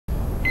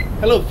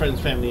Hello friends,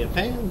 family, and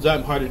fans,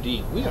 I'm Harder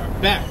D. We are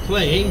back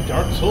playing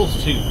Dark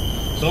Souls 2.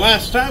 So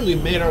last time we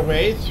made our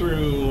way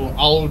through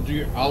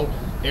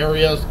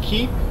Aria's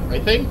Keep,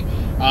 I think.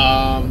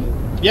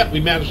 Yep,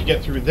 we managed to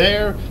get through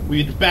there.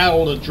 We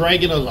battled a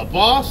dragon as a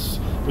boss.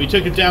 We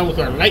took it down with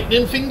our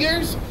lightning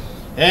fingers.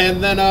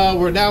 And then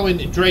we're now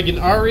in Dragon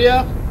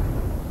Aria,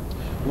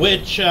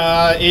 which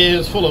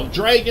is full of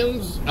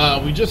dragons.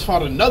 We just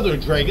fought another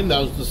dragon that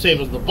was the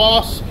same as the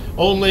boss,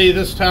 only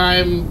this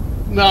time...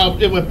 No,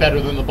 it went better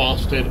than the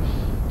boss did.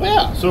 But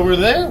yeah, so we're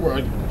there.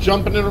 We're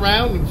jumping it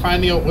around and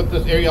finding out what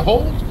this area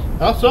holds.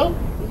 Also,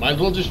 we might as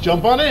well just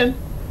jump on in.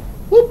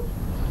 Whoop!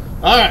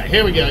 Alright,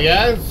 here we go,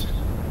 guys.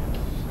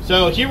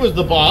 So here was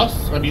the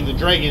boss, the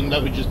dragon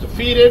that we just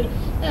defeated.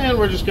 And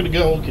we're just going to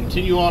go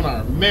continue on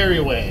our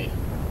merry way.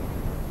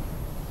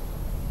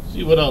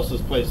 See what else this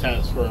place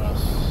has for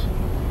us.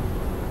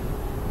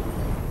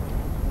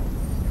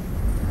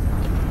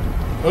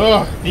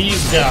 Ugh,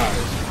 these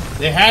guys.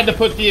 They had to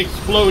put the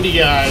explodey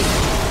guys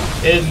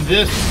in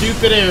this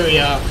stupid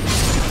area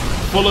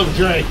full of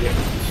dragons.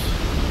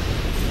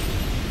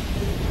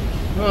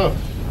 Oh.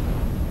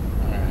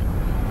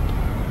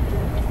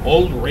 Alright.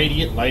 Old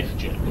Radiant Life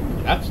Gem.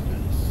 Ooh, that's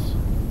nice.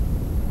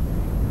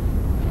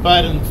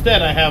 But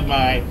instead I have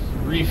my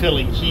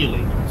refilling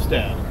healing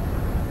instead.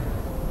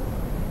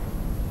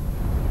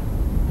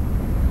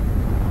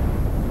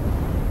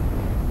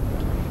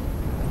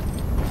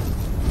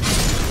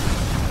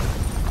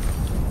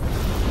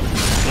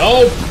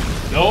 Nope.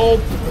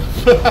 Nope.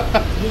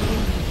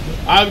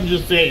 I'm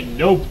just saying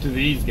nope to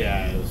these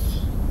guys.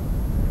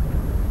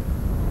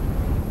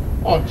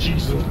 Oh,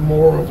 Jesus,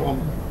 more of them.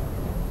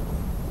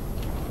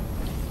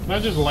 Can I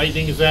just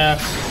lightning his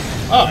ass?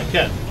 Oh, I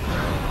can.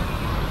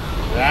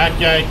 That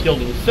guy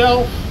killed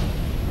himself.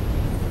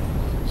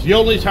 It's the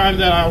only time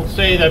that I'll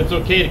say that it's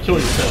okay to kill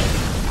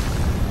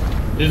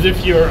yourself. Is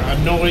if you're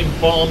an annoying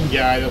bomb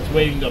guy that's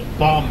waiting to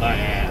bomb my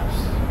ass.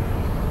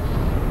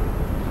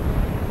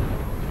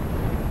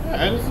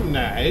 This is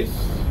nice.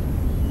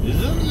 This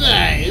is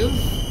nice.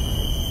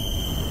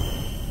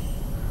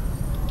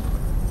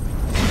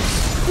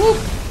 Whoop.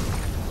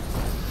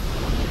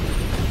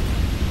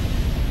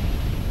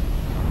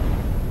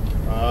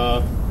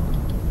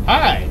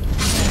 Hi.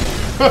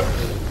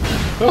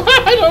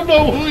 I don't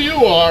know who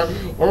you are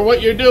or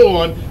what you're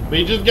doing, but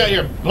you just got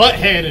your butt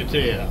handed to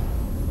you.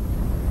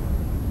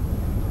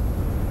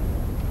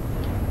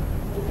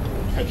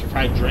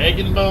 Petrified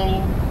dragon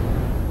bone.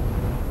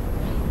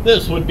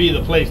 This would be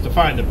the place to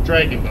find a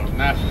dragon bone,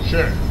 that's for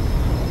sure.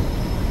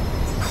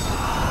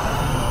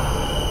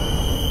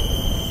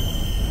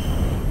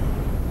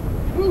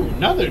 Ooh,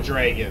 another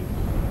dragon.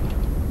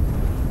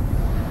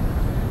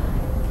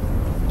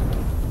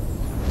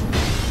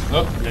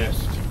 Oh,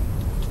 missed.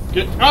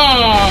 Good.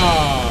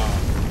 Ah!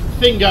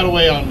 Thing got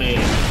away on me.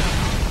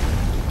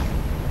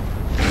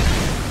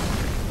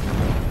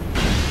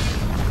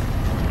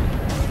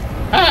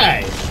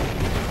 Hi!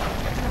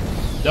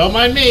 Don't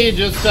mind me,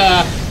 just,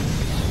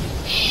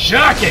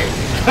 shocking!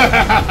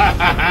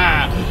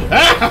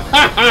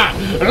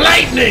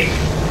 Lightning!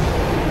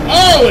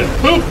 Oh, it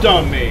pooped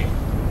on me!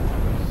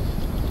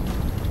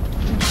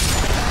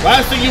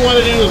 Last thing you want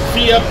to do is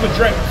see up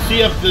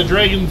the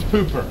dragon's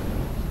pooper.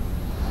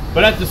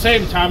 But at the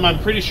same time, I'm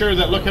pretty sure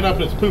that looking up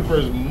its pooper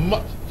is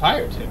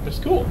fire tip, it's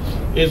cool.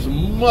 Is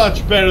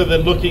much better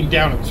than looking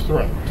down its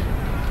throat.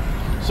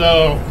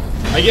 So,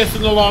 I guess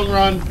in the long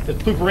run,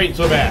 its pooper ain't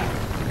so bad.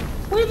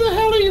 Where the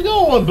hell are you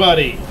going,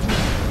 buddy?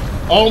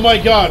 Oh my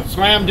god,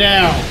 slam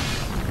down.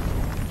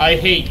 I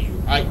hate you.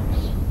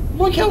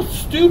 Look how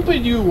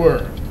stupid you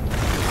were.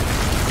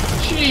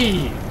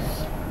 Jeez.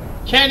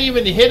 Can't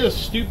even hit a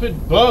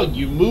stupid bug.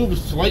 You move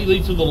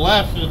slightly to the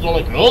left and it's all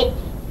like, oh,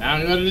 now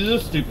I'm gonna do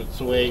this stupid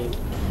swing.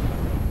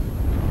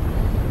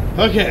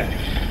 Okay.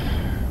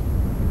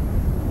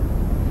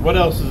 What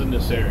else is in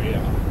this area?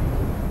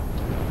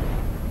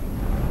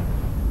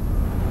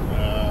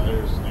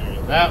 There's an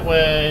area that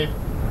way.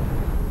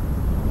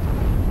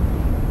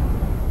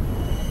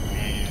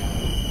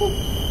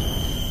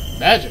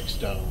 Magic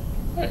stone.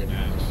 Very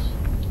nice.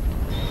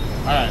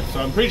 Alright,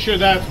 so I'm pretty sure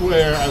that's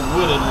where I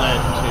would have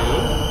led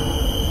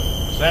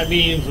to. So that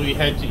means we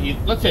head to...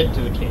 Let's head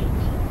to the cave.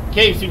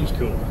 Cave seems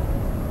cool.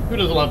 Who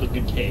doesn't love a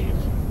good cave?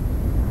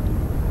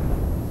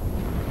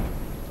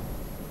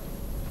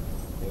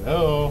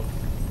 Hello?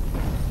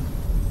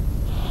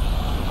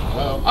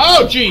 Hello?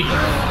 Oh, jeez!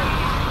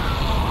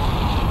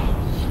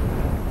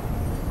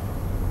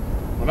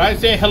 When I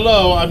say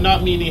hello, I'm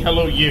not meaning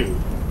hello you.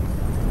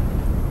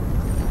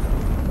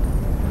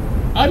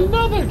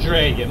 Another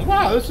dragon.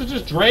 Wow, this is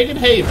just Dragon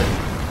Haven.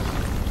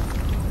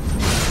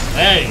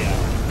 There you go.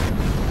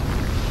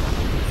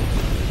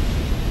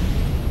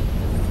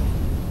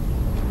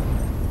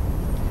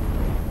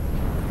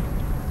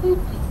 Boop.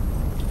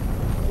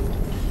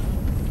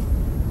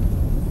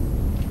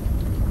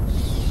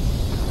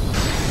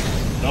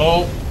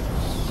 Nope.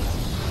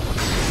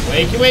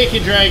 Wakey,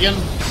 wakey, dragon.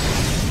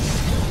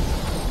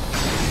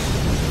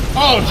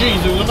 Oh,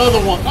 jeez, there's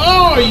another one.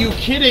 Oh, are you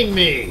kidding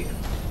me?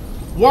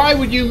 Why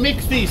would you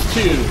mix these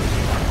two?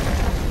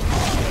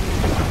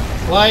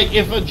 Like,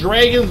 if a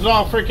dragon's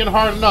not freaking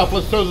hard enough,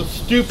 let's throw the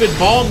stupid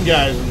bomb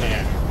guys in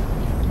there.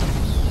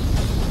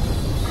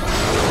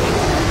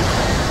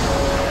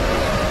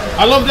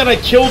 I love that I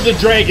killed the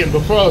dragon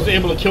before I was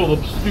able to kill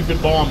the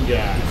stupid bomb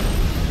guy.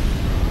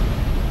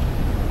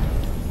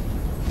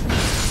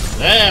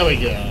 There we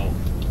go.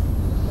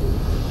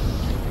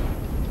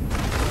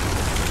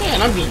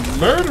 Man, I'm just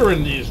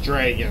murdering these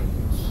dragons.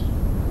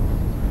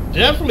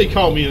 Definitely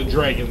call me a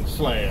dragon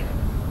slayer.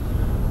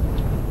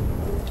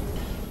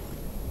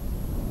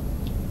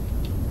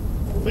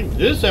 I think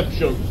this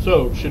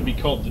episode should be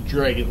called the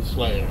Dragon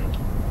Slayer.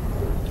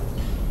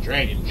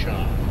 Dragon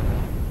Chime.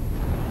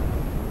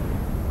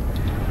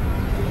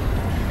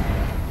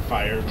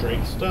 Fire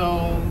Drake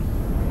Stone.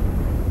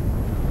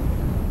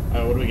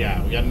 Oh, what do we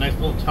got? We got a nice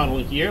little tunnel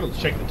here. Let's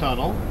check the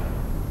tunnel.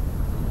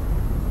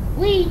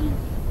 Whee!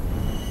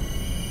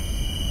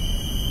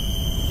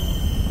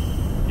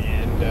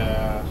 And,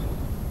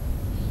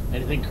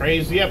 anything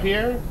crazy up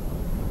here?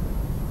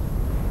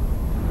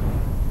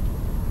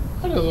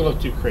 That doesn't look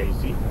too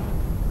crazy.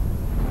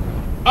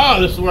 Oh,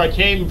 this is where I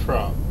came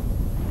from.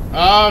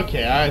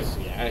 Okay, I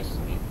see, I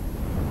see.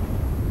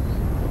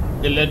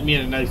 It led me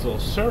in a nice little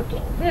circle.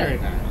 Very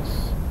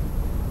nice.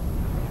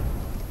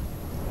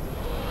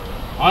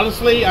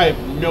 Honestly, I have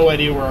no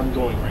idea where I'm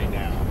going right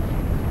now.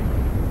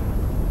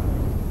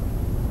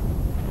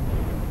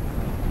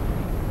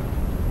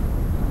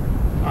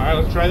 Alright,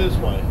 let's try this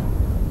way.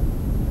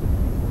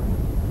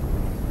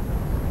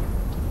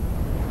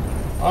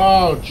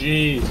 Oh,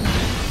 jeez.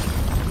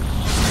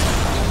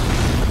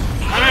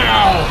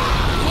 Ow!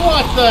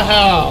 What the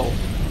hell?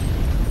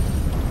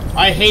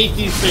 I hate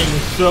these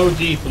things so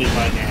deeply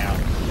by now.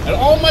 And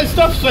all my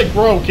stuff's like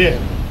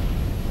broken.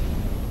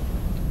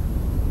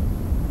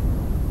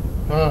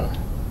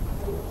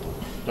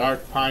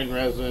 Dark pine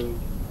resin.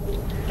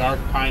 Dark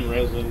pine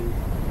resin.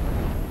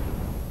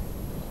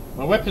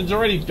 My weapon's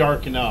already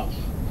dark enough.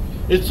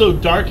 It's so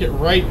dark it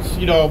writes,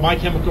 you know, My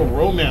Chemical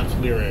Romance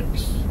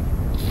lyrics.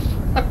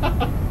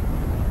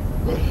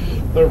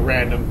 The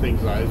random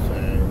things I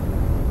say.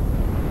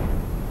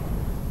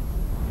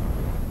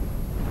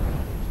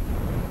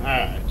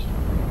 Alright.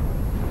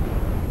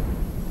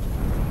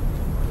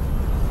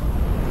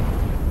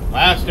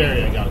 Last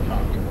area I gotta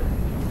conquer.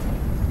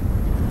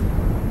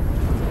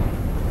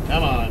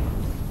 Come on.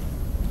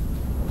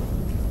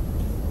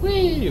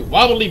 Whee!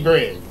 Wobbly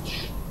Bridge.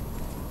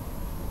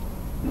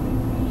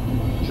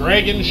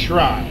 Dragon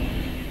Shrine.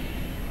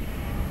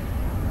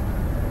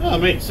 Well, it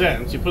makes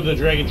sense. You put the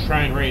Dragon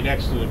Shrine right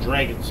next to the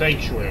Dragon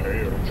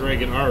Sanctuary, or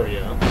Dragon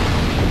Aria.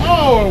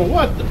 Oh,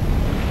 what the...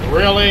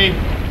 Really?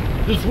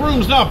 This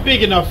room's not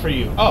big enough for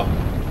you. Oh.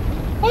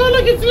 Oh,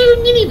 look, it's a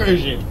little mini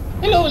version.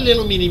 Hello,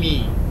 little mini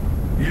me.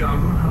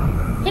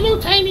 Hello,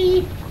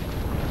 tiny.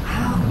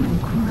 How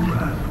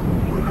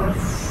would I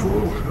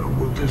falter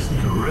with this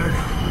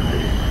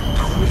dreadfully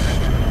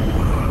twisted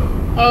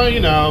world? Oh, you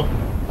know,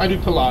 I do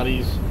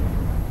Pilates.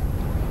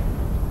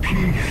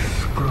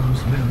 Peace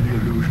grows in the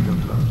illusion of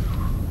love.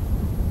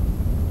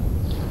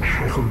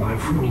 Shackle my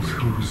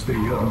falsehoods they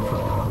yearn for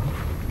love,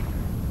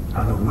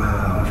 unaware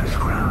of its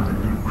grand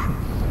illusion.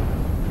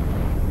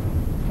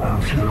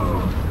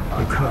 Until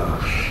the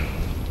curse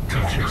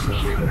touches the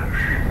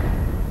flesh.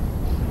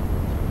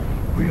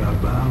 We are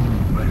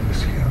bound by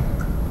this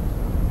yoke.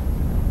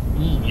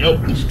 Yep.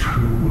 As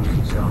true as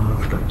the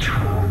dark that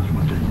charms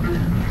within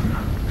men.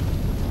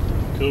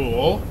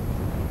 Cool.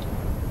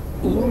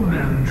 All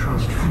men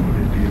trust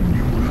fully the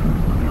illusion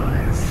of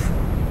life.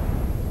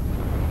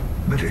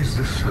 But is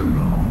this so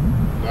wrong?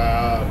 A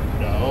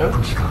No.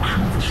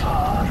 construction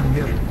facade, and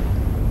yet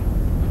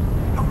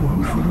a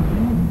world full of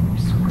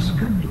warmth and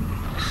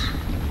resplendence.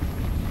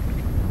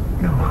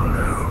 No,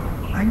 hello.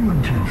 Are you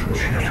intent on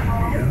shattering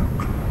the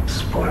yoke?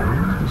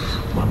 Spoiling this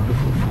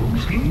wonderful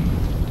falsehood?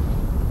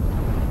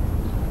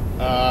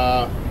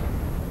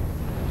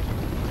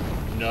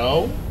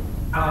 No.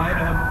 I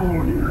am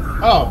all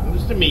yoke. Oh,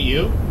 nice to meet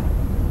you.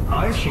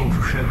 I sought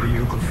to shed the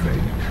yoke of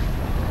fate,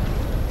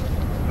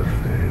 but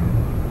failed.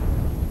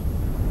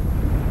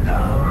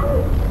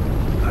 Now,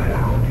 I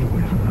only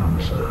wait an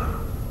answer.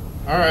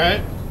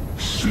 Alright.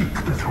 Seek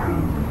the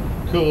throne.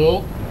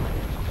 Cool.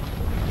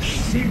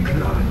 Seek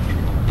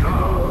light,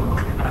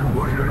 dark, and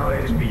what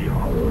lies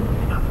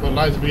beyond. What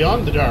lies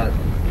beyond the dark?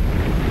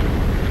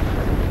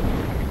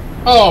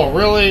 Oh,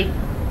 really?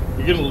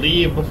 You're gonna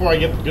leave before I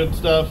get the good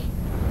stuff?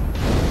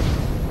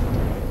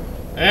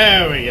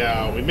 There we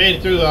go. We made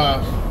it through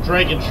the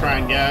Dragon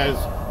Shrine, guys.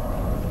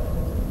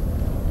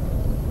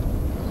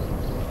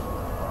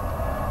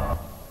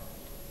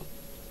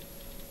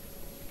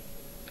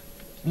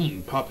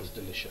 Pop is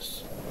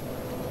delicious.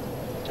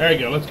 There you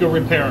go. Let's go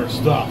repair our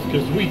stuff,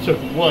 because we took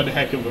one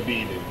heck of a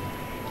beating.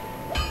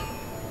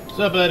 What's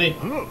up, buddy?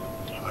 Oh,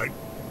 hi.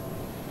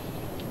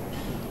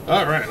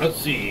 Alright, let's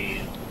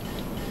see.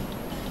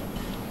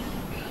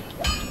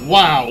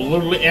 Wow,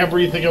 literally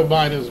everything of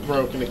mine is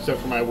broken except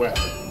for my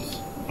weapons.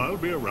 I'll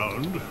be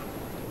around.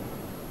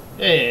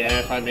 Yeah,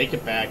 if I make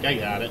it back, I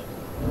got it.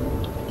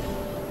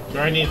 Is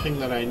there anything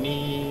that I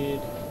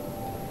need?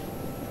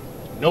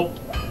 Nope.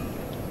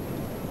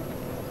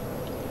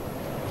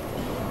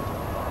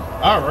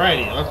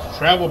 Alrighty, let's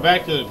travel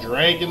back to the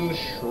Dragon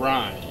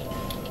Shrine.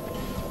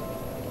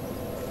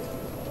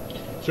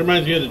 This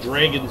reminds me of the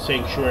Dragon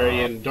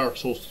Sanctuary in Dark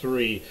Souls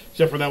 3,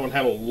 except for that one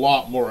had a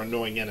lot more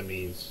annoying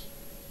enemies.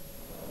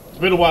 It's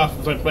been a while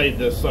since I played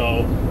this, so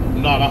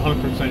I'm not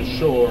 100%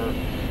 sure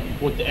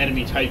what the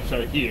enemy types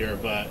are here,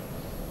 but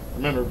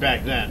remember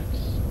back then.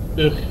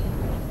 Ugh.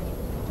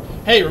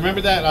 Hey, remember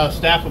that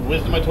Staff of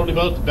Wisdom I told you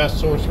about? The best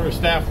sorcerer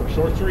staff for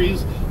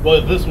sorceries?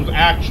 Well, this was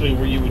actually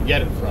where you would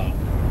get it from.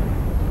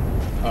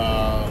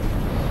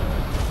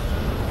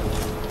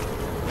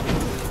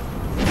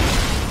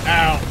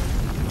 Ow.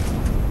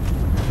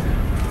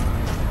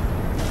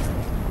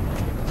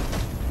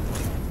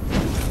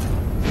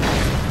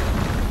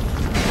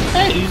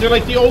 Hey, these are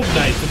like the old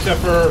knights,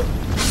 except for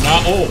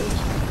not old.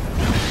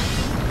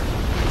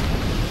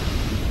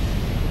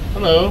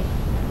 Hello.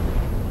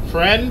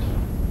 Friend?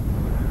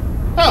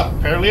 Oh,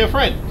 apparently a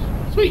friend.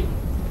 Sweet.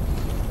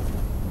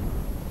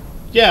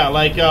 Yeah,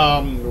 like,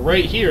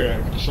 right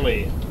here,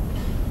 actually.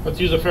 Let's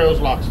use a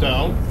Pharaoh's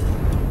Lockstone.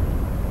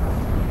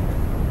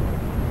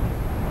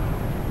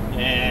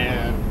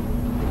 And...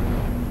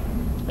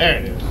 there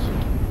it is.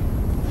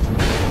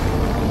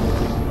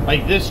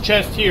 Like, this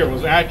chest here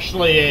was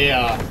actually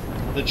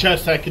the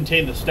chest that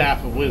contained the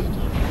Staff of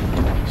Wisdom.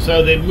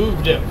 So they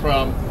moved it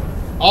from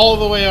all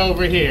the way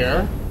over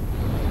here,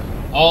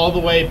 all the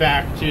way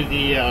back to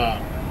the,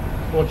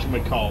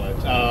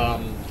 whatchamacallit,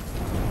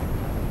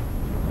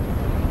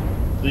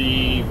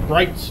 the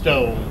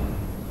Brightstone.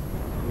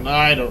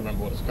 I don't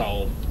remember what it's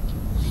called.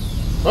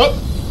 Oh!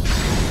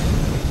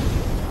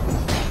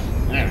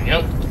 There we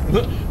go.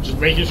 Just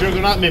making sure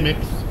they're not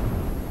mimics.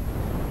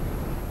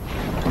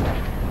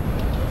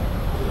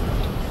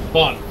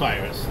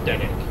 Bonfire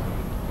aesthetic.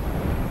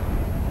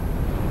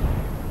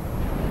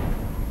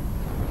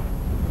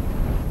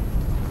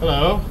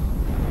 Hello?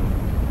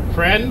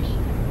 Friend?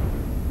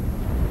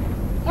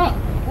 Oh,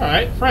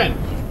 alright, friend.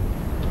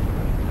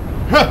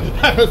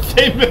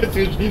 Same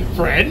message.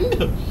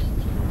 Friend?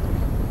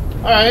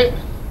 Alright.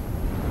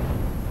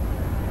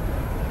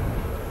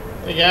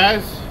 Hey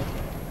guys.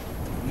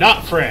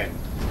 Not friend.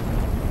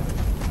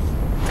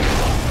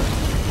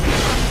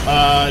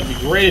 It'd be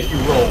great if you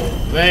roll.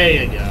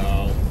 There you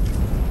go.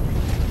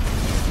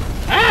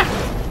 Ah!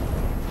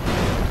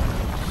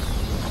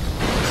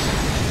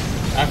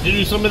 I have to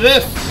do some of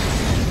this.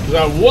 Because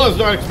I was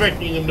not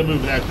expecting him to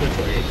move that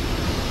quickly.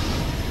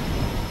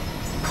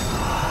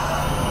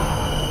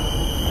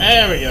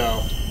 There we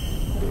go.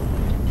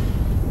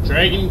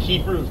 Dragon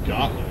Keeper's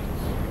Gauntlets.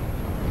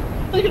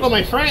 Look at all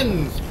my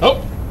friends!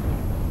 Oh!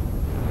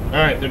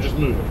 Alright, they're just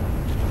moving.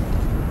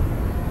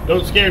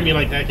 Don't scare me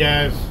like that,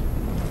 guys.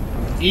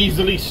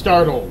 Easily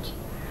startled.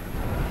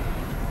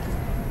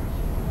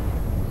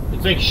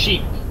 It's like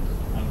sheep.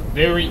 I'm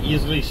very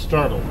easily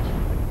startled.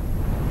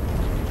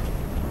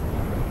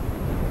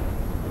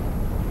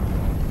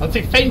 Let's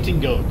say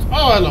fainting goats.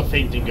 Oh, I love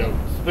fainting goats.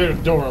 They're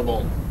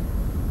adorable.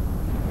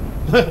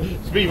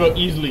 Speaking about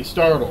easily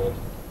startled.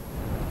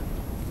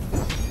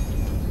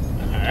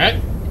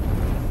 Alright.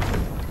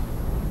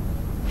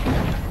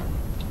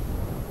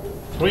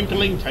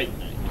 Twinkling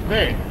Titanite.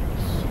 Very nice.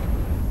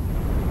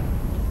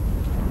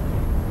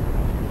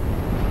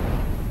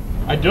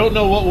 I don't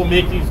know what will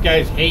make these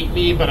guys hate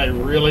me, but I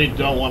really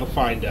don't want to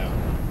find out.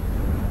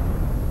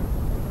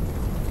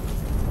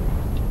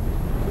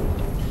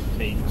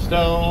 Fate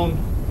Stone.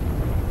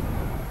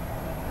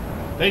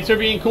 Thanks for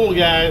being cool,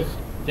 guys.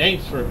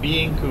 Thanks for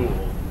being cool.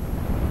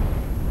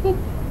 Boop.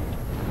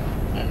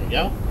 There we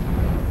go.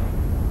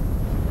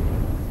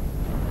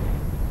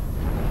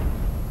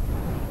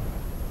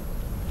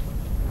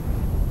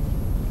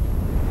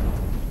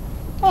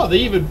 Oh, they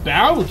even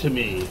bow to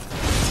me.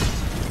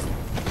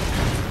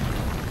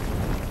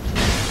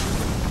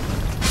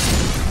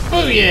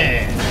 Oh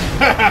yeah!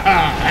 Ha ha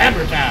ha!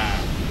 Hammer time!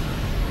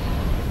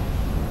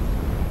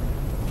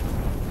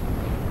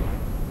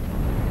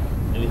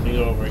 Anything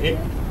over here?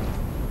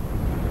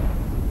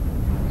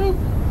 Nope.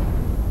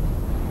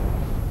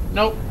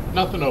 Nope,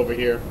 nothing over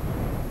here.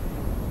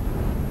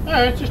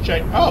 Alright, just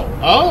check. Oh,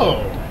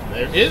 oh!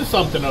 There is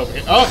something over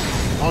here. Oh!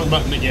 Wrong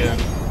button again.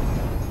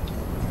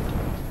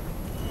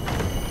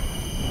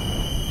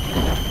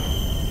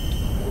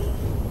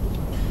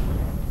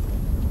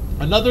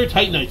 Another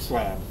Titanite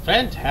slab.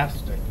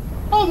 Fantastic.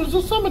 Oh, there's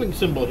a summoning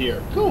symbol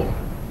here. Cool.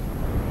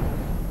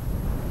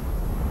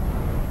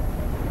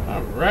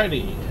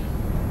 Alrighty.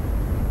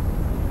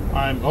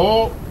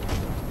 Oh.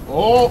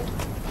 Oh.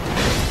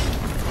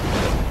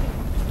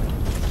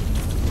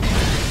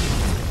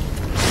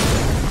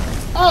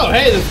 Oh,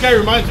 hey, this guy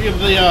reminds me of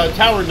the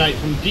Tower Knight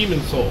from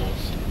Demon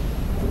Souls.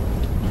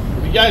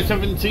 If you guys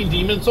haven't seen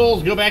Demon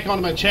Souls, go back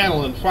onto my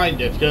channel and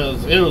find it,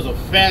 because it was a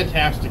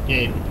fantastic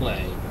game to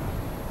play.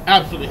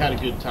 Absolutely had a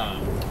good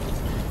time.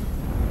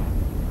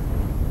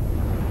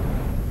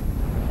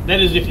 That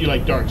is if you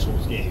like Dark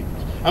Souls games.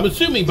 I'm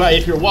assuming by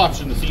if you're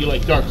watching to see you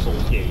like Dark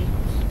Souls games.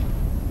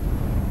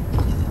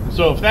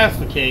 So if that's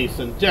the case,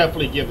 then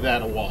definitely give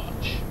that a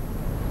watch.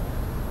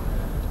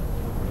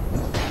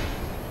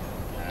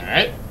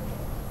 Alright.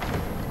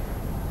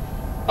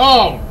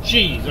 Oh,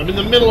 jeez. I'm in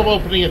the middle of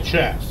opening a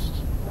chest.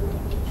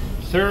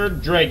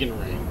 Third dragon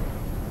ring.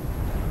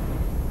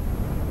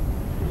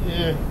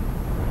 Yeah.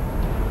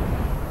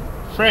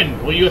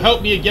 Friend, will you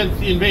help me against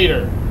the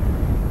invader?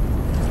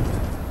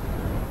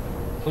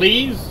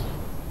 Please?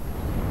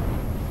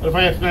 What if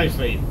I ask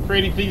nicely?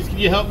 Pretty please, can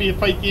you help me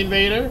fight the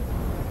invader?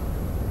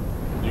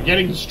 You're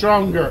getting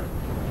stronger.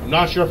 I'm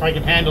not sure if I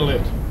can handle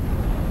it.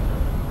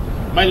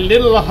 My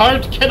little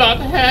heart cannot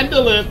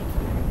handle it.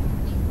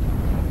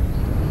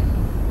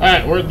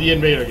 Alright, where'd the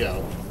invader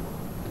go?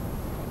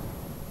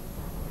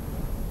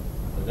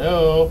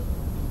 Hello?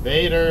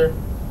 Invader?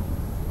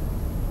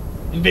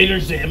 Invader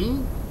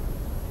Zim?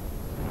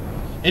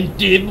 And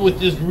Dib with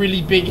this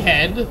really big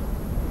head?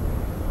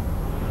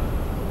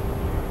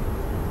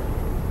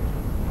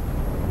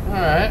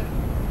 Alright.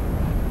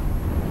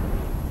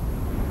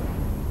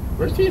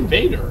 Where's the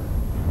invader?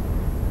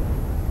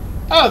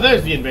 Oh,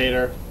 there's the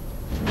invader.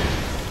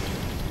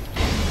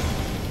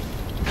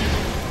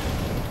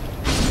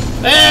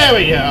 There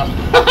we go.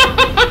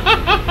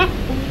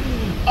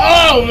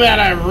 Oh man,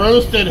 I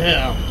roasted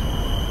him.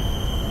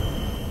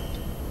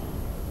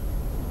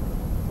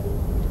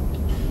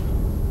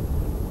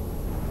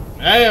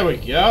 There we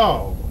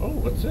go. Oh,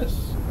 what's this?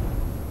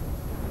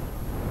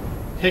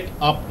 Pick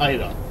up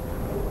item.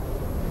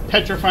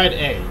 Petrified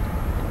egg.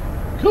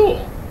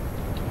 Cool.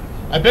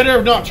 I better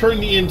have not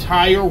turned the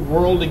entire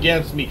world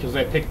against me because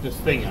I picked this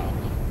thing up.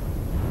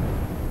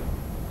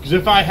 Because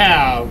if I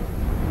have,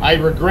 I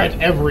regret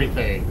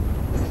everything.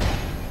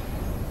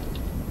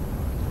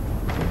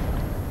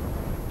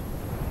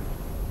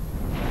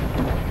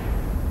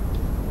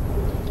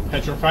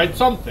 Petrified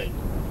something.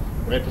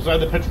 Right beside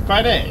the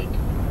petrified egg.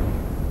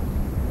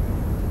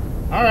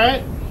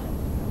 Alright.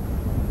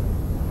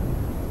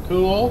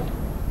 Cool.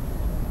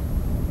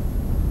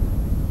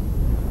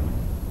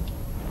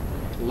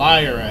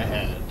 Liar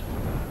ahead.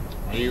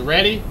 Are you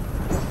ready?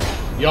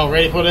 Y'all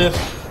ready for this?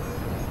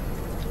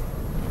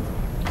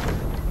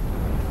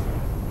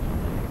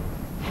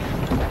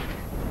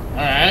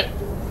 Alright.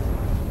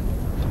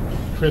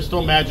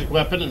 Crystal, magic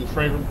weapon, and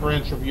fragrant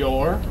branch of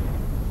yore.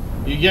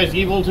 You guys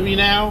evil to me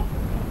now?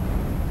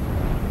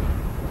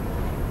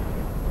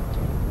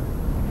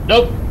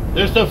 Nope.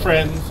 There's no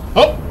friends.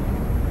 Oh!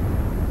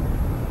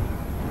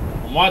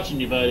 I'm watching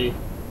you, buddy.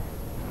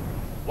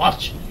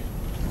 Watching you.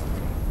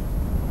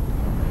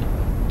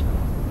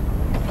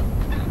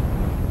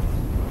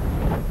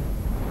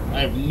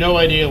 I have no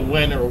idea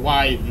when or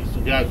why these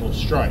two guys will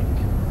strike.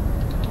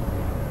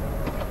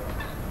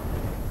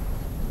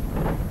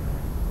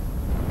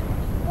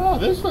 Oh,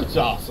 this looks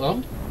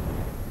awesome.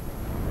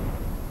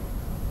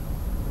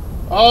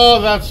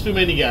 Oh, that's too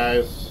many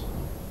guys.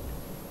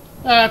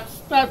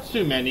 That's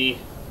too many.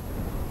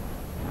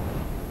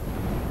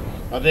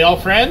 Are they all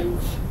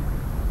friends?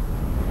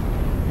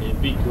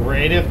 It'd be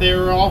great if they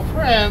were all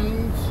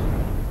friends.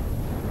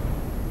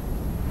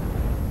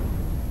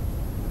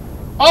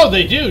 Oh,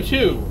 they do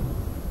too.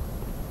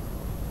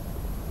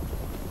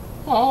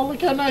 Oh,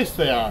 look how nice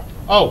they are.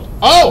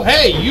 Oh,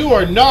 hey, you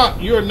are not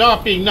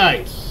being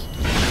nice.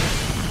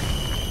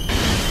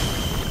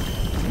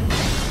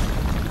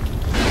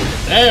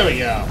 There we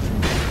go.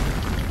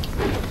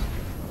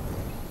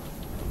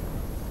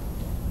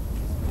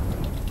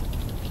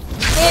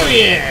 Oh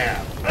yeah.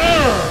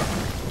 Urgh.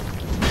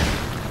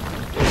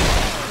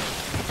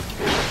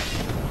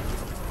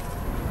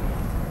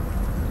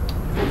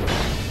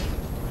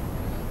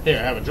 Here,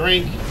 have a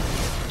drink.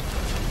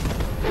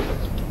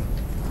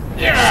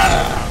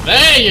 Yeah,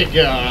 there you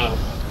go.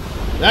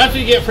 That's what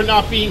you get for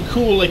not being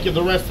cool like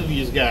the rest of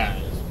these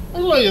guys.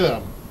 And look at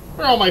them.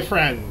 They're all my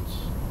friends.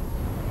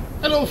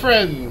 Hello,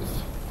 friends.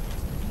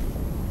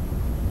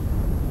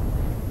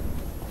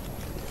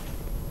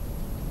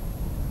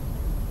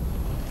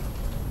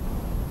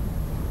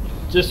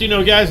 Just so you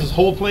know, guys, this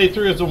whole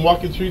playthrough as I'm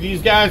walking through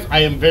these guys, I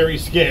am very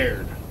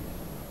scared.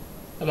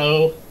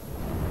 Hello.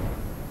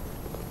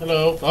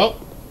 Hello. Oh.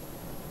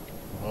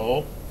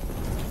 Oh.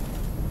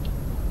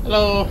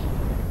 Hello.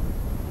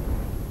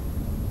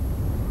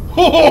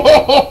 Ho ho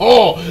ho ho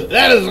ho!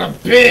 That is a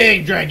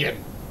big dragon.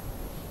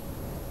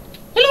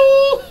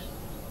 Hello.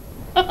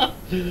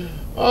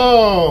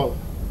 Oh.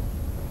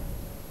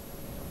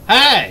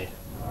 Hi.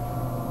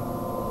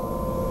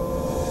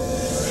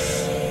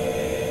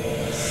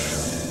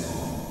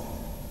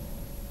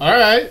 All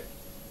right.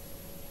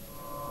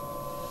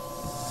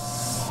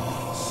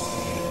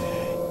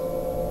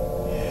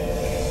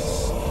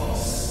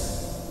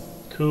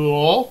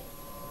 Cool.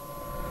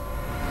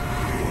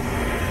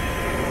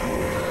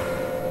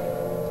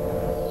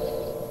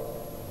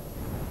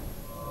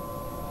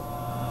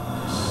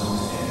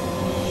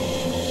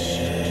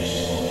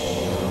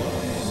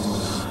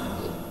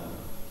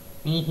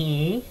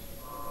 Mm-hmm.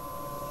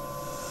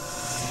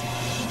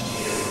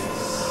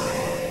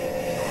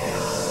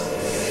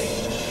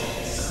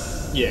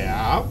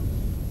 Yeah.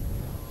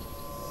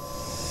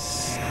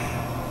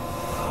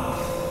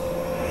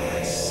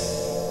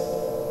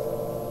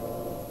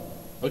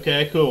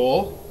 Okay,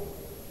 cool.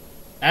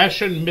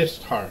 Ashen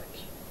Mist Heart.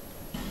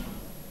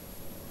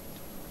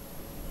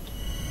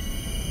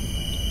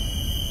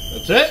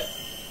 That's it?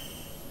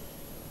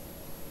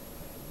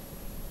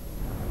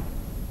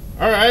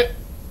 Alright.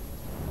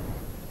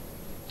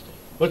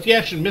 What's the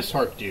Ashen Mist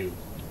Heart do?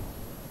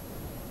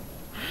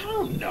 I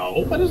don't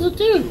know. What does it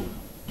do?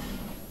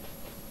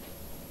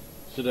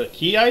 Is it a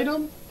key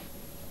item?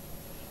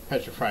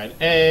 Petrified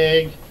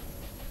Egg.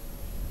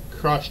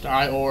 Crushed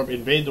Eye Orb.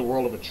 Invade the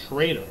world of a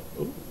traitor.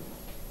 Ooh.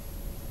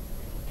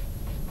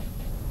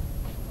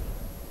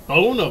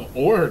 Bone of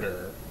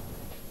Order.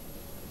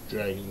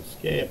 Dragon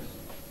Scale.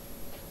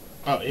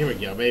 Oh, here we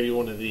go. Maybe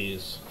one of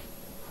these.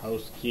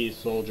 Host Key,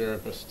 Soldier,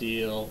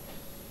 Bastille,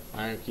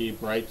 Iron Key,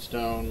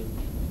 Brightstone,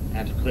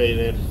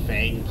 Antiquated,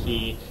 Fang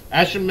Key.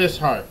 Ashen Mist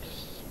Heart.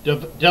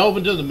 Delve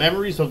into the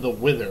memories of the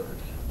withered.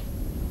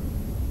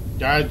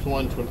 Guides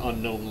one to an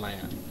unknown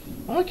land.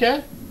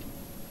 Okay.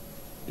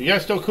 You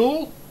guys still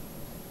cool?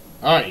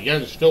 Alright, you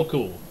guys are still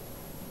cool.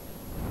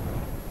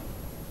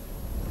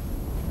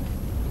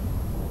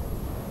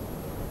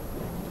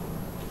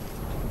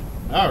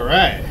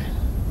 Alright.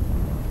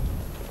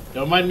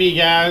 Don't mind me,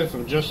 guys.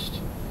 I'm just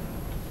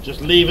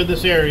leaving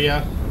this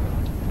area.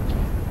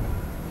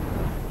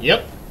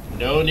 Yep.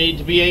 No need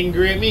to be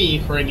angry at me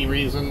for any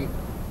reason.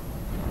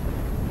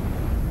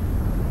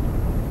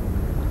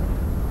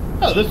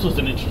 Oh, this was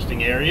an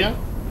interesting area.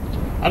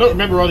 I don't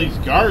remember all these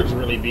guards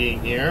really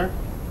being here.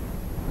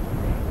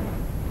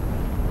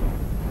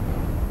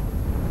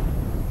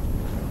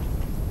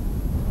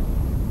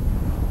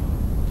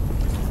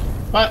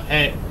 But,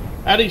 hey,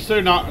 at least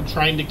they're not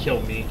trying to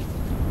kill me.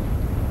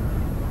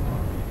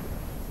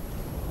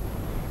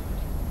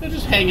 They're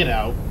just hanging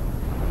out.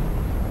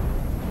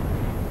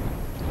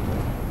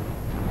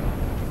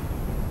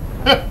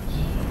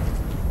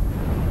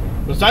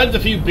 Besides a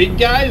few big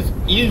guys,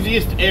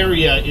 easiest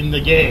area in the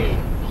game.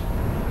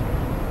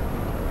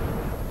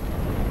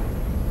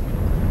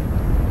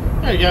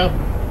 There you go.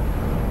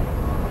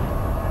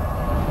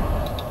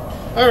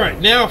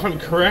 Alright, now if I'm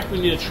correct, we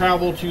need to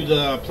travel to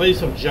the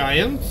Place of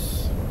Giants.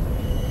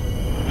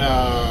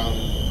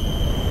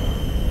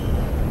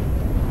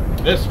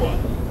 This one.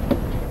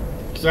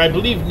 Because I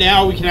believe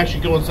now we can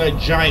actually go inside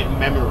giant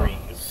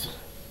memories.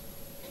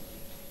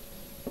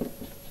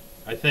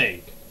 I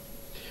think.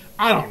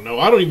 I don't know.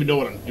 I don't even know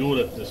what I'm doing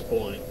at this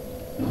point.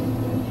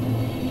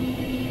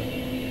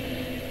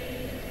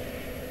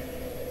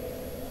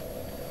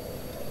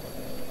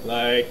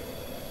 Like,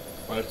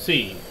 let's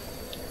see.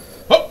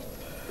 Oh!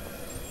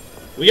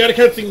 We got a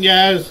cutscene,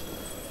 guys.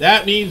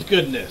 That means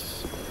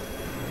goodness.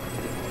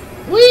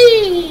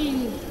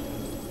 Whee!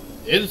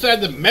 Inside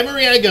the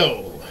memory I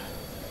go.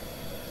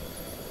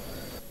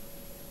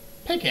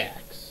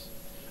 Pickaxe.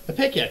 A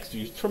pickaxe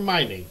used for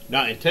mining.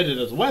 Not intended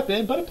as a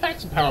weapon, but it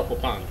packs a powerful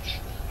punch.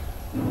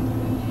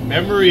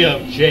 Memory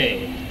of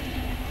J.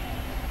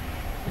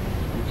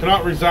 You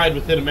cannot reside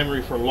within a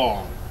memory for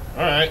long.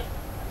 Alright.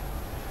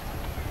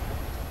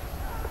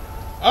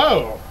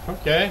 Oh,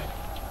 okay.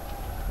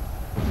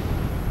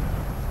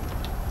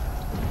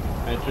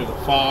 Enter the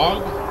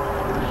fog.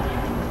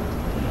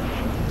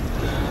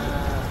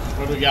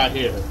 What do we got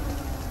here?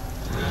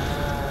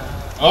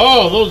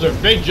 Oh, those are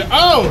big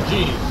oh,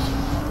 jeez.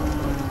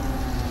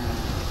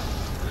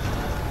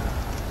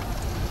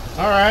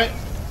 Alright.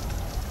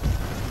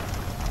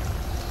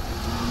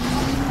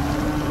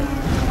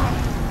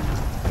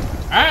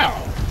 Ow!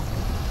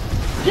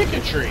 Kick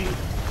a tree.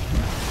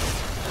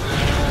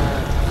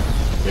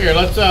 Here,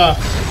 let's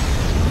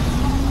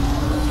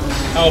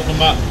help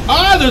him up.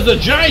 Ah, there's a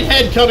giant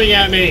head coming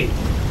at me!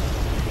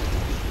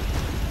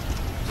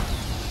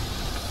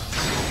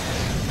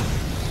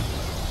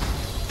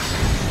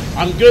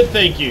 I'm good,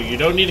 thank you. You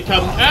don't need to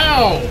come.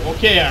 Ow!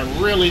 Okay, I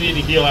really need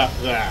to heal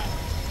after that.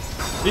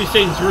 These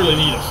things really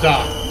need to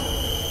stop.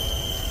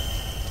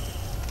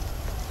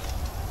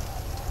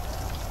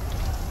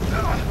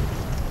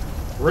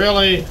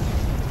 Really?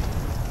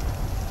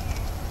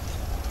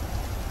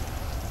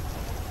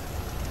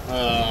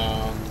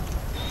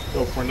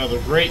 Go for another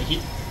great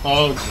heat.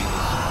 Oh,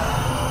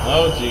 jeez.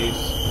 Oh, jeez.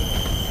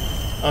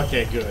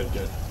 Okay, good,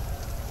 good.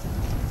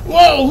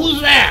 Whoa,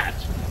 who's that?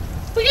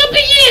 We got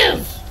big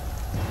ears!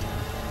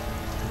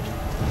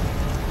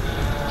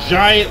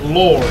 Giant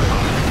Lord.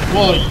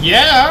 Well,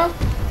 yeah. You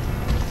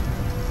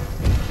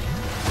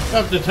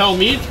have to tell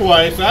me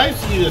twice. I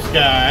see this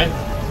guy.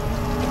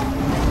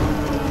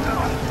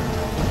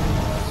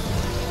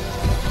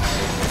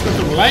 Put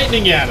some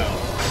lightning at him.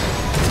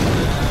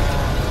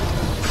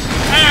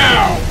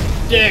 Ow!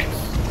 Dicks.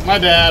 My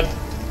bad.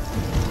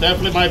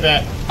 Definitely my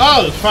bad.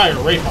 Oh, there's fire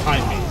right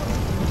behind me.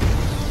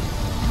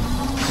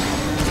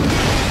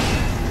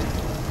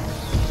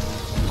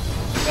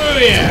 Oh,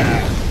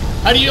 yeah.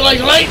 How do you like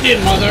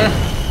lightning, mother?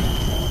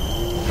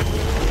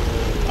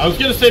 I was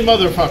gonna say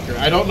motherfucker.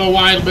 I don't know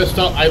why I messed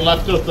up. I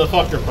left out the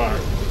fucker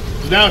part.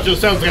 Now it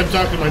just sounds like I'm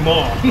talking to my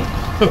mom.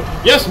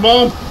 Yes,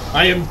 Mom.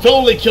 I am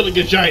totally killing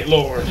a giant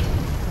lord.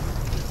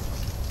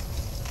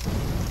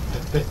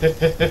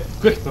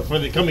 Quick, before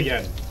they come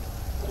again.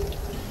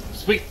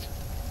 Sweet.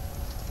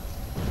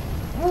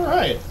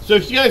 Alright, so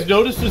if you guys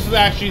notice, this is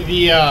actually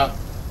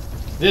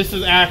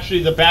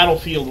the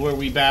battlefield where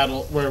we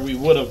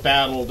would have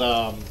battled,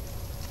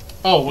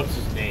 oh, what's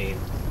his name?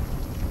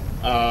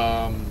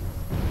 Oh,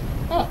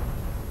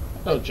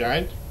 no,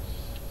 giant.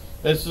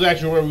 This is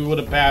actually where we would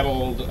have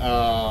battled,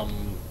 oh,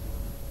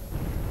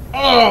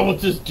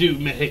 what's this dude,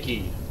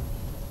 Mahiki?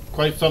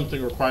 Quite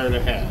something required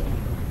a head.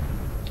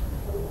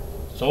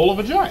 Soul of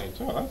a giant.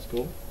 Oh, that's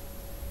cool.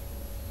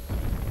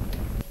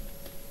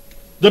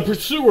 The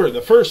Pursuer,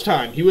 the first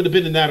time, he would have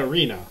been in that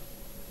arena.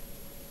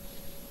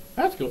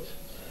 That's cool.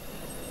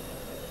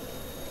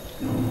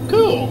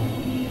 Cool.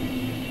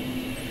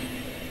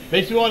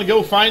 Makes me want to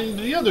go find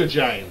the other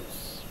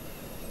giants.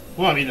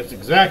 Well, I mean, that's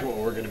exactly what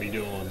we're going to be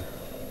doing.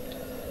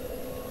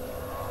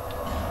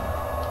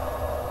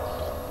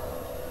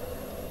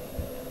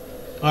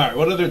 Alright,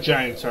 what other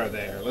giants are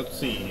there? Let's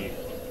see.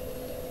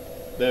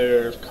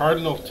 There's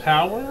Cardinal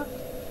Tower.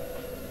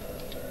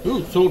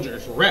 Ooh,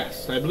 Soldier's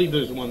Rest. I believe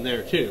there's one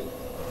there, too.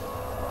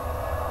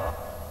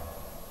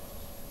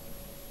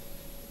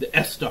 The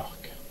Estoc.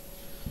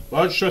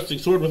 Large thrusting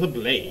sword with a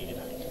blade.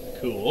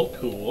 Cool,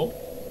 cool.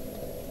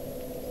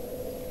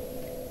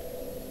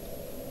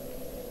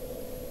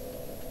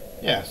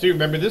 Yeah, so you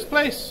remember this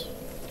place?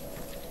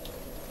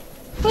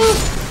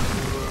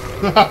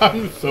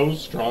 I'm so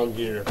strong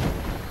here.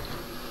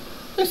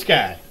 This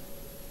guy.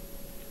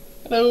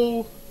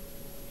 Hello.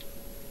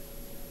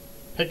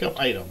 Pick up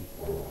item.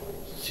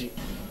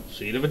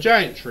 Seed of a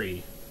giant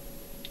tree.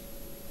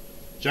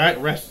 Giant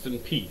rests in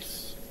peace.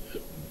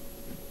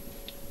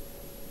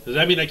 Does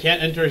that mean I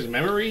can't enter his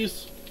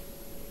memories?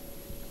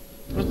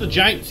 What's the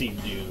giant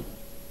seed do?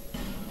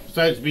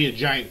 Besides be a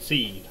giant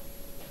seed.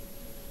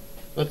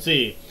 Let's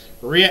see.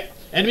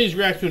 Enemies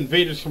react to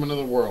invaders from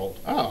another world.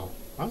 Oh,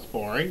 that's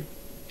boring.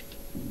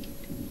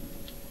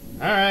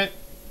 Alright.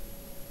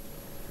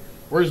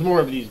 Where's more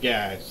of these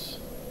guys?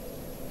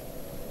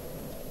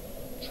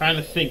 Trying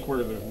to think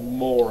where there's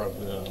more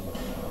of them.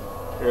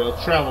 Here,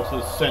 let's travel to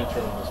the center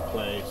of this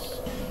place.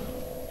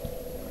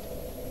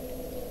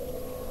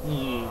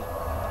 Oh.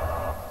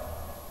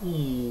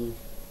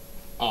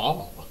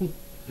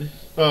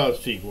 Oh,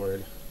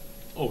 Sigurd.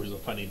 Always a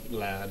funny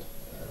lad.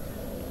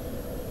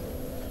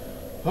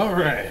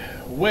 Alright.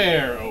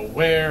 Where, oh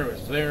where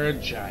is there a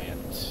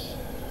giant?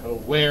 Oh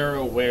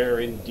where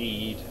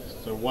indeed.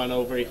 Is there one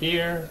over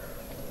here?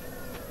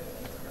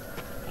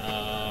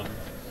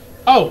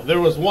 Oh, there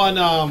was one,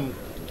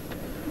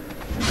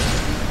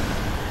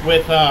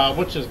 with,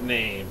 what's his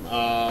name?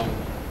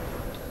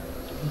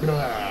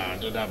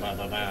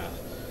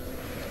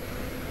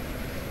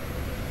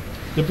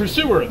 The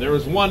Pursuer, there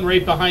was one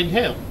right behind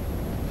him.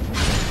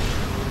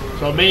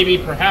 So maybe,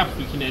 perhaps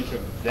we can enter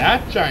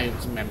that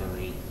giant's memories.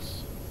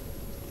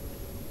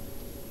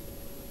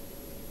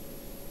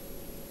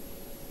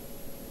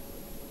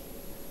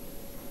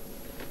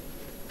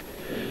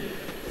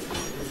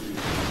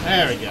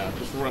 There we go,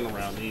 just run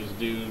around these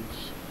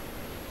dudes.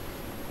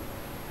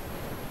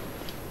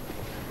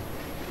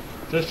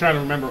 Just trying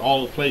to remember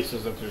all the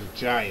places that there's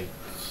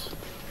giants.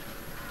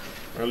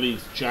 Or at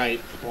least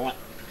giant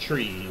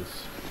trees.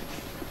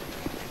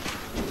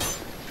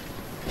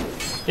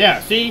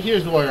 Yeah, see?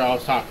 Here's where I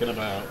was talking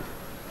about.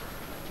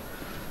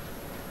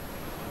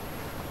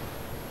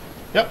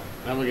 Yep,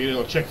 and we're gonna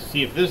go check to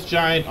see if this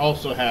giant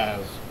also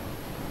has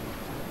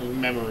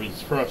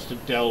memories for us to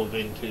delve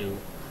into.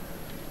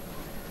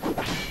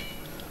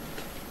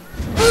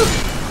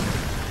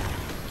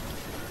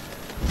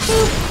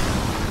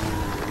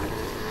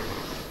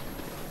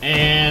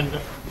 And,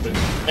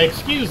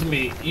 excuse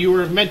me, you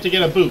were meant to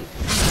get a boot.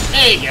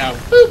 There you go,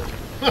 boop!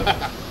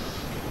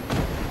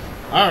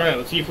 Alright,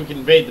 let's see if we can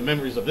invade the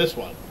memories of this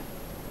one.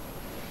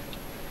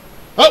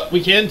 Oh,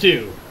 we can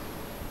too.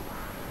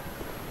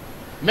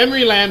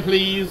 Memory land,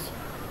 please.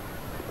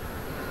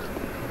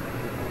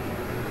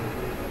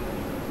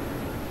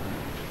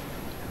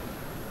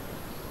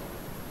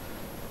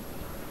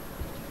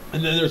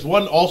 And then there's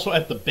one also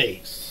at the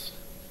base.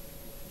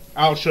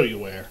 I'll show you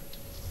where.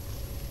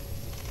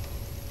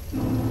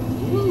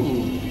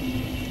 Ooh.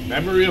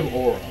 Memory of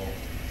Oro.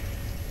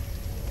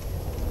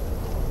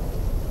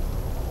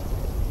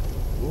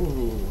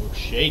 Ooh,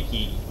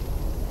 shaky.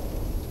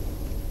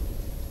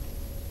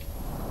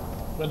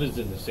 What is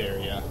in this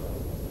area?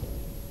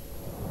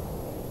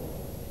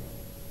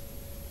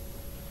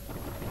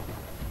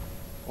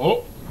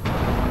 Oh.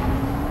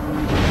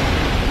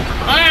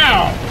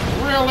 Ow!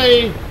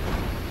 Really?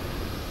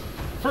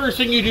 First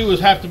thing you do is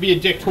have to be a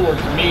dick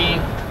towards me.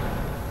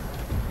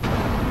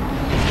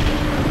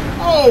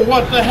 Oh,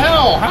 what the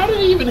hell? How did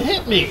he even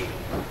hit me?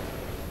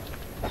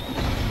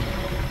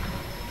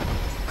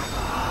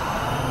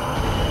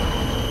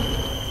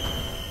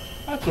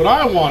 That's what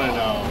I want to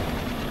know.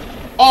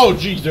 Oh,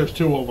 geez, there's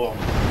two of them.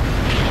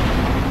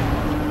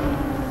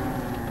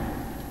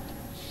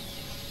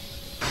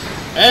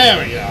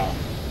 There we go.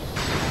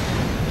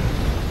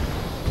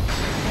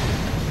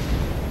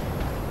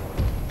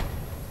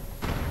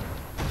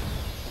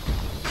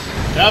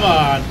 Come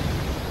on.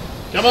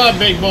 Come on,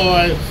 big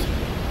boys.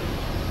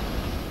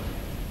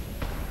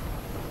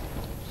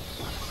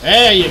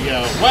 There you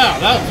go. Wow,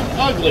 that's an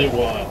ugly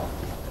one.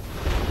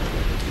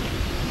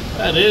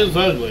 That is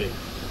ugly.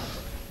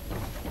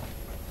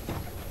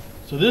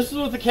 So this is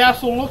what the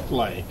castle looked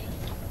like.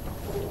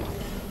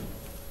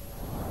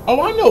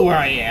 Oh, I know where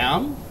I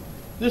am.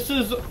 This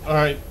is...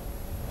 Alright.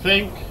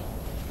 Think.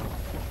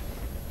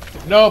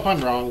 Nope,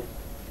 I'm wrong.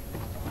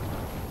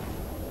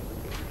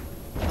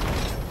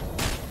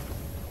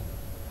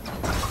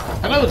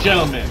 Hello,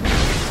 gentlemen.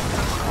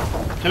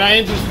 Can I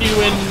interest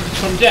you in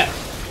some death?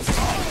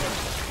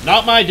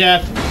 Not my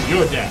death,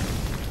 your death.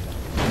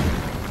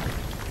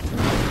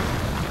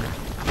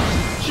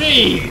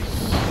 Jeez!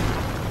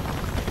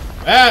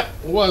 That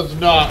was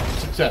not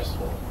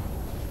successful.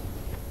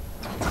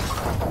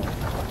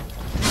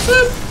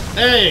 Boop.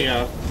 There you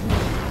go.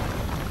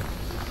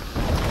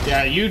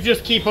 Yeah, you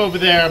just keep over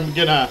there. I'm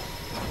gonna...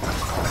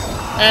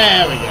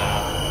 There we go.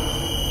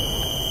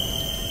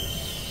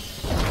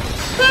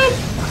 Boop.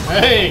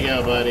 There you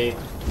go, buddy.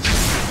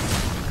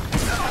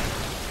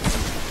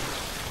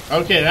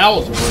 Okay, that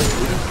was rude.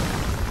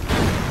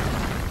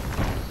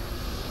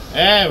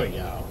 There we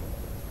go.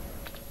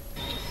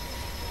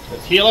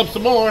 Let's heal up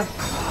some more.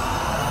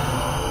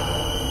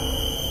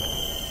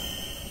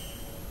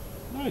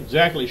 Not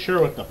exactly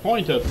sure what the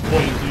point of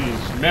going to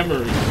these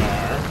memories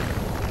are.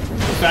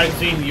 Besides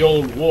seeing the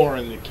old war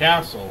in the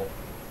castle.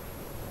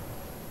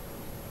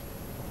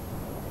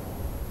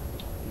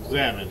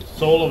 Examine.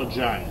 Soul of a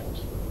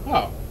giant.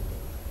 Oh.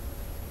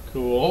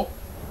 Cool.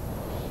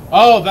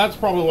 Oh, that's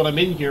probably what I'm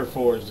in here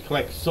for, is to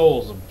collect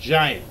souls of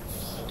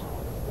giants.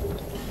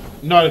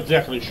 Not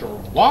exactly sure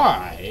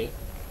why.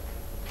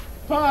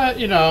 But,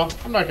 you know,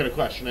 I'm not going to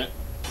question it.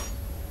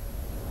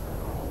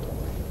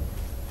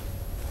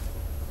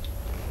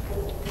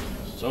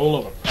 Soul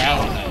of a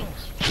paladin.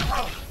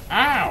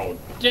 Ow,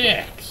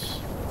 dicks.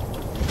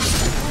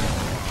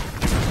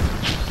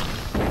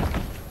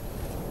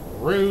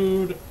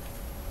 Rude.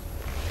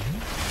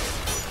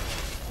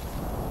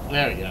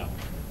 There we go.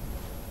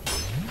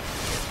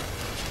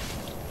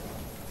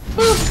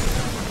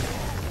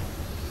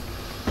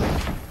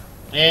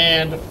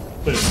 And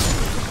boom.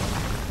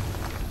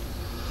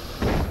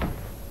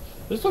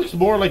 This looks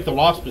more like the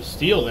Lost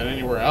Bastille than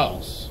anywhere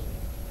else.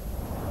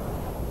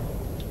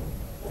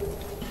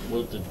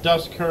 With the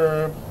dust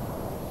curve.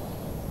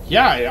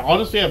 Yeah, I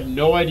honestly have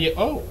no idea.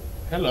 Oh,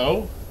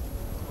 hello.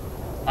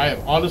 I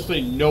have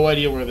honestly no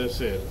idea where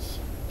this is.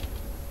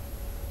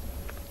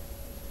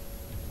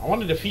 I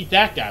want to defeat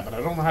that guy, but I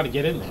don't know how to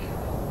get in there.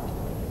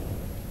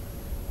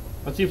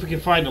 Let's see if we can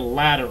find a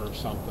ladder or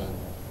something.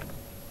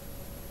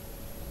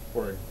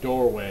 Or a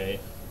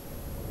doorway.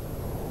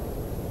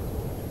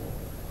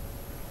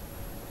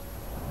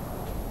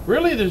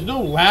 Really? There's no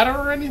ladder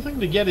or anything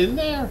to get in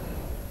there?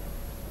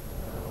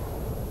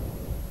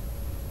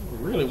 I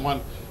really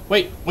want...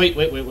 Wait. I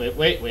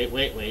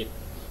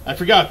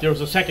forgot there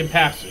was a second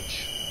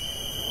passage.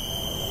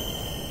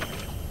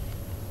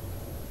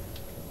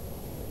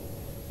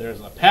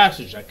 There's a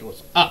passage that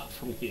goes up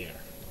from here.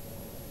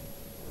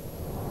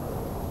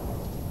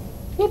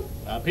 Whoop,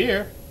 up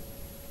here.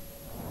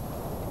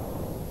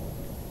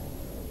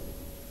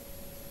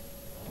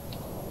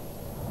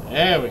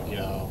 There we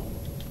go.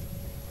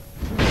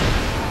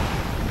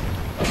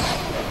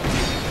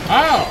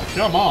 Oh,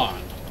 come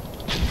on.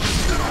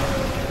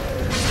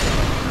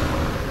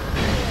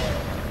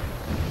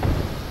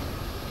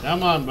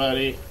 Come on,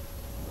 buddy.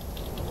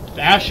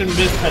 The Ashen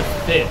Mist has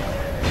thinned.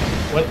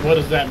 What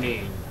does that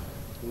mean?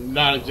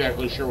 Not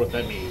exactly sure what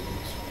that means.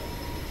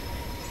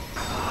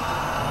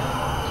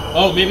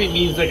 Oh, maybe it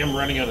means like I'm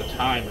running out of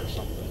time or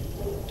something.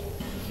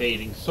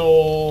 Fading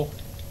soul.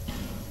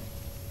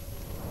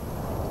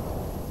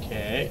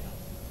 Okay.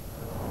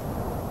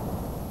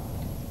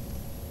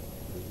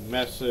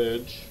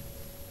 Message.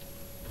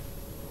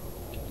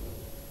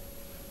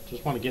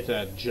 Just want to get to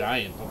that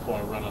giant before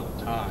I run out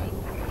of time.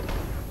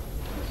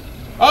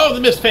 Oh, the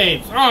mist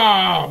fades!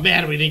 Oh,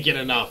 man, we didn't get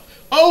enough.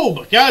 Oh,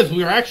 but guys,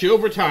 we are actually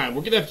over time.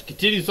 We're going to have to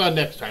continue this on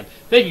next time.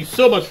 Thank you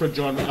so much for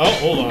joining me. Oh,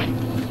 hold on.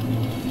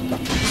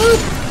 Boop.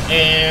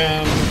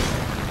 And...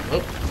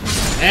 Oh,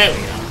 there we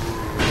go.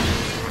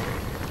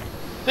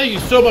 Thank you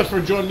so much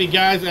for joining me,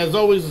 guys. As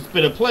always, it's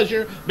been a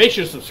pleasure. Make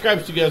sure to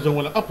subscribe so you guys don't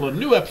want to upload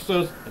new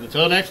episodes. And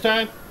until next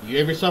time, you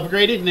have yourself a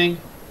great evening.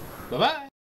 Bye-bye.